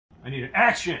I need an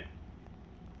action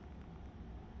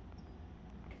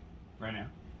right now.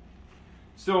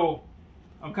 So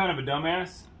I'm kind of a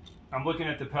dumbass. I'm looking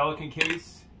at the Pelican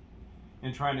case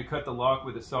and trying to cut the lock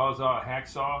with a Sawzall, a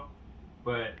hacksaw,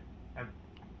 but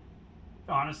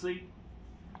honestly,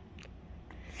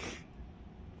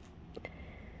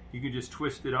 you could just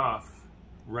twist it off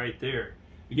right there.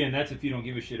 Again, that's if you don't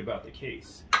give a shit about the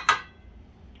case.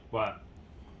 But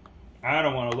I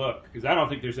don't want to look because I don't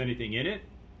think there's anything in it.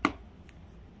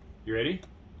 You ready?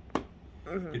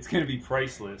 Mm-hmm. It's going to be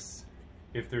priceless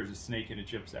if there's a snake and it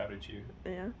jumps out at you.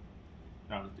 Yeah.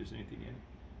 I don't think there's anything in it.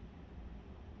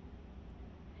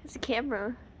 It's a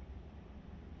camera.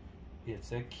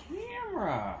 It's a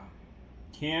camera.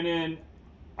 Canon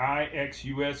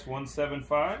IXUS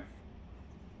 175.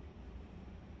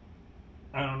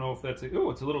 I don't know if that's a... Oh,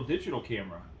 it's a little digital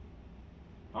camera.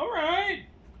 All right.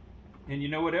 And you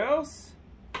know what else?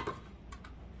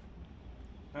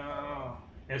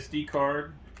 SD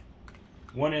card.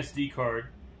 One SD card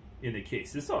in the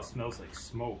case. This all smells like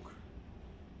smoke.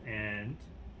 And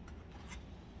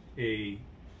a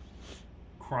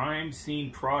crime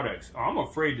scene products. I'm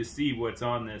afraid to see what's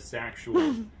on this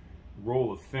actual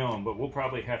roll of film, but we'll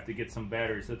probably have to get some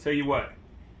batteries. I'll tell you what.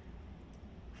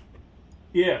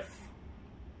 If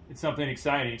it's something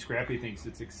exciting, Scrappy thinks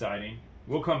it's exciting,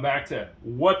 we'll come back to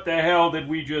what the hell did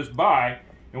we just buy,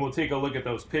 and we'll take a look at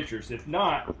those pictures. If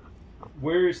not,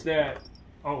 where's that?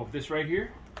 Oh, this right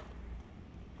here?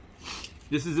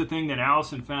 This is a thing that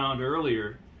Allison found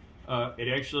earlier. It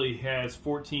actually has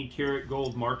 14 karat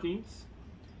gold markings.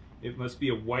 It must be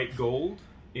a white gold,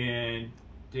 and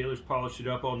Taylor's polished it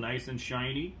up all nice and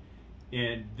shiny.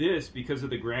 And this, because of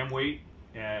the gram weight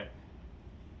at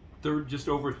just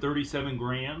over 37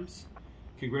 grams,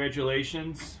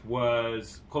 congratulations,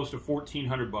 was close to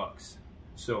 1,400 bucks.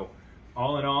 So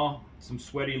all in all, some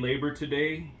sweaty labor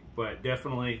today, but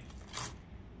definitely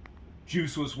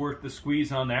juice was worth the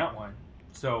squeeze on that one.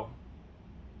 So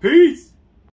peace.